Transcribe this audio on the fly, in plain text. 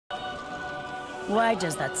Why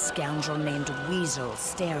does that scoundrel named Weasel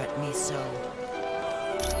stare at me so?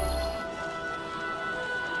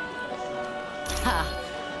 Ha!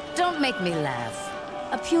 Don't make me laugh.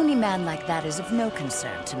 A puny man like that is of no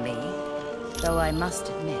concern to me. Though I must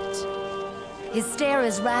admit, his stare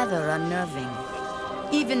is rather unnerving.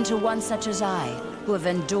 Even to one such as I, who have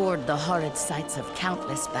endured the horrid sights of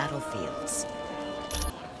countless battlefields.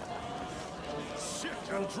 Sit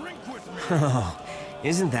and drink with me. Oh,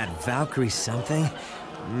 isn't that Valkyrie something?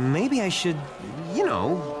 Maybe I should, you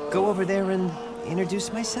know, go over there and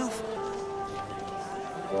introduce myself.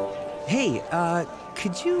 Hey,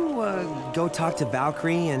 could you, go talk to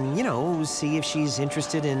Valkyrie and, you know, see if she's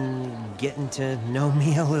interested in getting to know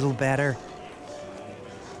me a little better?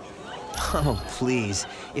 Oh, please.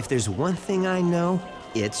 If there's one thing I know,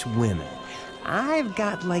 it's women. I've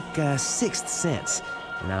got like a sixth sense,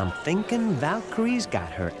 and I'm thinking Valkyrie's got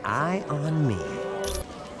her eye on me.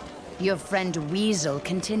 Your friend Weasel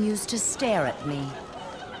continues to stare at me.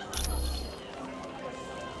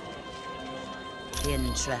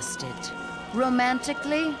 Interested.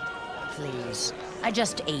 Romantically? Please. I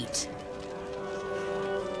just ate.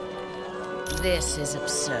 This is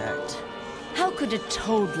absurd. How could a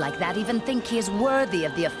toad like that even think he is worthy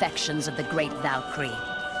of the affections of the great Valkyrie?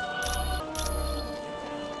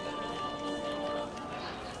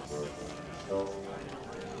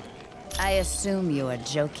 I assume you are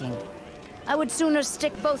joking. I would sooner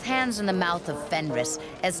stick both hands in the mouth of Fenris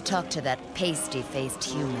as talk to that pasty-faced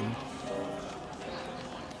human.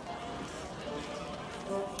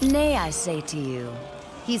 Nay, I say to you,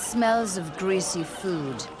 he smells of greasy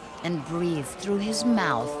food and breathes through his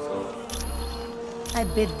mouth. I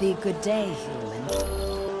bid thee good day, human.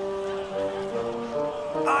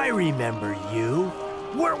 I remember you.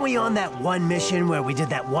 Weren't we on that one mission where we did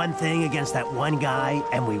that one thing against that one guy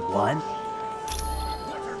and we won?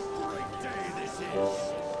 What a great day this is.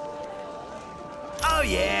 Oh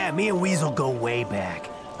yeah, me and Weasel go way back.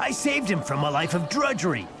 I saved him from a life of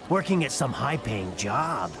drudgery, working at some high-paying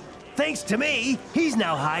job. Thanks to me, he's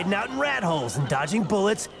now hiding out in rat holes and dodging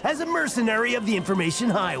bullets as a mercenary of the information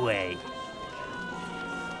highway.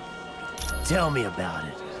 Tell me about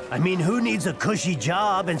it. I mean, who needs a cushy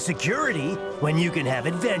job and security when you can have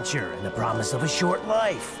adventure and the promise of a short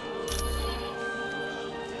life?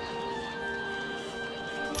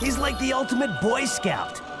 He's like the ultimate Boy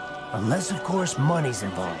Scout. Unless, of course, money's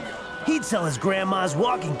involved. He'd sell his grandma's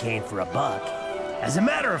walking cane for $1. As a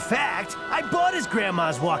matter of fact, I bought his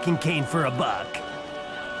grandma's walking cane for $1.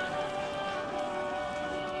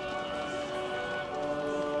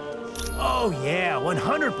 Oh yeah,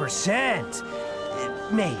 100%.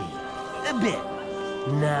 Maybe. A bit.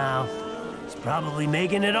 No. He's probably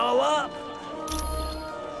making it all up.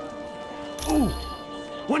 Ooh.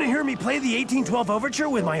 Wanna hear me play the 1812 Overture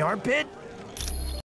with my armpit?